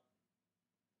wrapping up.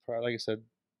 Like I said,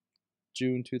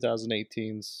 June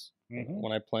 2018's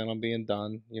when I plan on being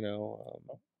done.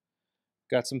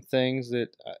 Got some things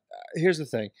that. Here's the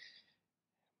thing.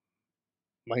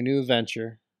 My new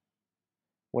venture.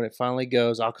 When it finally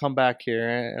goes, I'll come back here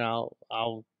and I'll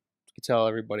tell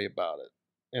everybody about it,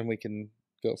 and we can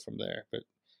go from there. But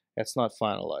that's not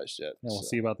finalized yet. Yeah, we'll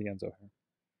see about the Enzo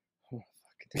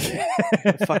hair.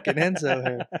 Fucking Enzo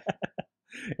hair.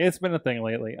 It's been a thing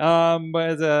lately.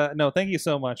 But no, thank you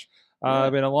so much.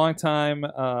 Been a long time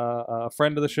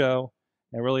friend of the show.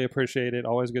 I really appreciate it.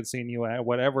 Always good seeing you at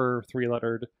whatever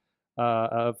 3-lettered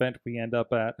event we end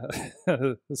up at.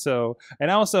 So, and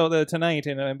also tonight,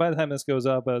 and by the time this goes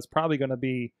up, it's probably going to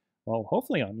be, well,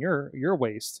 hopefully on your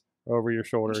waist over your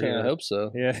shoulder. Yeah, I hope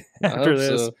so. Yeah, after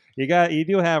this, so. You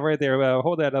do have right there.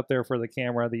 Hold that up there for the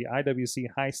camera. The IWC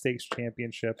High Stakes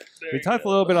Championship. We talked a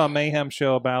little bit on Mayhem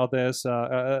Show about this.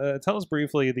 Tell us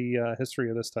briefly the history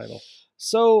of this title.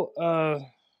 So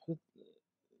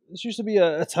this used to be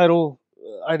a title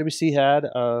IWC had.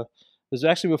 It was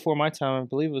actually before my time. I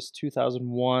believe it was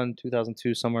 2001,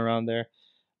 2002, somewhere around there.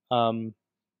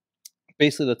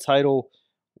 Basically, the title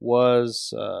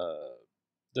was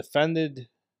defended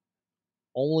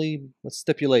only with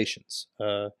stipulations,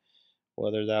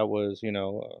 whether that was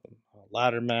a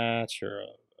ladder match or a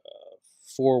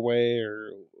 4-way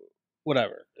or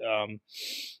whatever.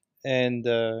 And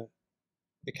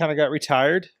it kind of got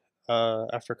retired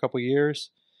after a couple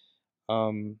years.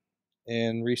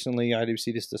 And recently,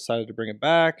 IWC just decided to bring it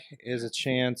back as a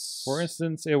chance. For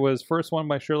instance, it was first won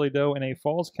by Shirley Doe in a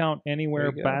Falls Count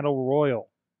Anywhere Battle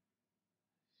Royal.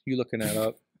 You looking that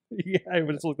up? Yeah, I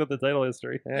just looked at the title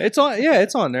history. Yeah, it's on. Yeah,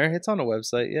 it's on there. It's on the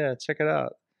website. Yeah, check it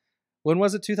out. When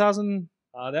was it? 2000.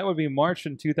 That would be March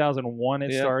in 2001.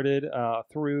 It started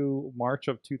through March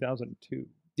of 2002.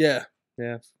 Yeah,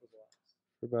 for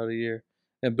about a year.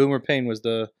 And Boomer Payne was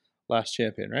the last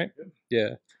champion, right?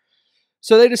 Yeah.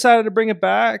 So they decided to bring it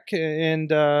back,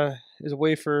 and as a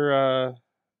way for an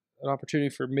opportunity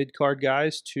for mid-card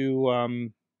guys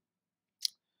to,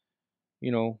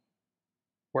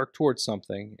 work towards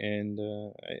something. And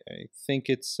I think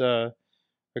it's a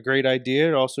great idea.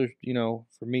 It also,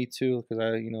 for me too, because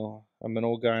I'm an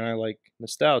old guy and I like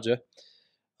nostalgia.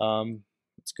 It's a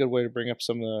good way to bring up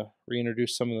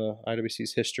reintroduce some of the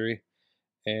IWC's history.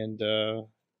 And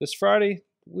this Friday,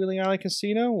 Wheeling Island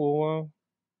Casino will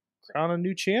crown a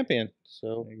new champion.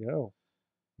 So there you go.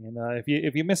 And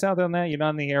if you miss out on that, you're not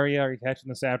in the area, or you're catching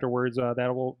this afterwards,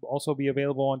 that will also be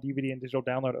available on DVD and digital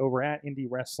download over at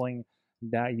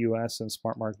IndieWrestling.us and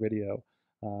SmartMark Video.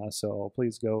 So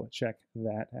please go check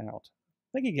that out.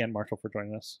 Thank you again, Marshall, for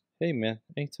joining us. Hey, man.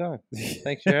 Anytime.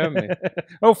 Thanks for having me.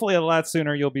 Hopefully a lot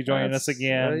sooner you'll be joining us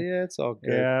again. Yeah, it's all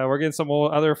good. Yeah, we're getting some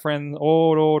old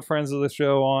friends of the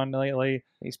show on lately.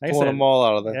 He's pulling them all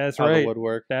out of the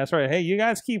woodwork. That's right. Hey, you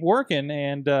guys keep working,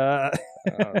 and oh,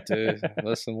 dude,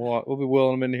 listen, we'll be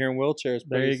wheeling them in here in wheelchairs.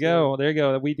 There you go.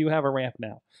 We do have a ramp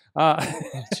now. Oh,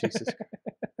 Jesus.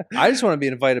 I just want to be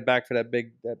invited back for that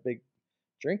big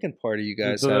drinking party you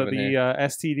guys the having here.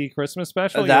 STD Christmas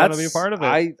special. You want to be a part of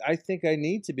it? I think I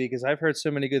need to be because I've heard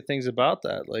so many good things about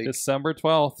that. Like December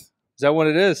 12th. Is that what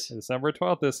it is? December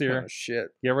 12th this year. Oh, shit.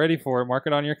 Get ready for it. Mark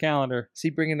it on your calendar. Is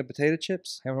he bringing the potato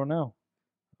chips? I don't know.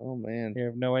 Oh, man. You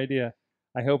have no idea.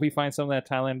 I hope he finds some of that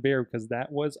Thailand beer because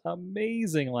that was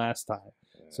amazing last time.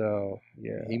 So,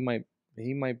 yeah. He might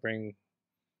bring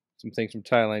some things from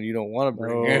Thailand you don't want to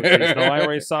bring. Oh, geez. No, I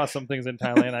already saw some things in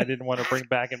Thailand I didn't want to bring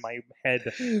back in my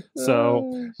head.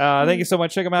 So, thank you so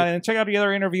much. Check them out. And check out the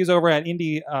other interviews over at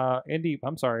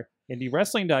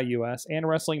IndyWrestling.us and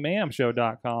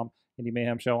WrestlingMayhemShow.com. Indy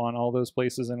Mayhem Show on all those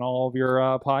places and all of your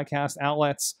podcast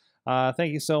outlets.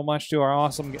 Thank you so much to our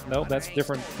awesome... Nope, that's a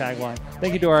different tagline.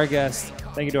 Thank you to our guests.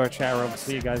 Thank you to our chat room.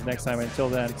 See you guys next time. Until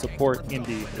then, support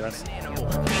indie wrestling. You know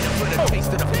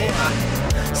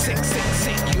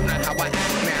how I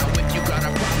act now. If you got a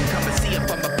problem, come and see if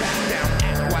I'm a back down.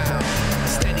 Act wild.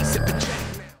 Steady sipping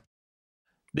Jack now.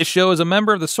 This show is a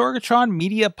member of the Sorgatron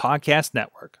Media Podcast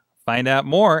Network. Find out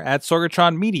more at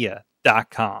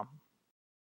sorgatronmedia.com.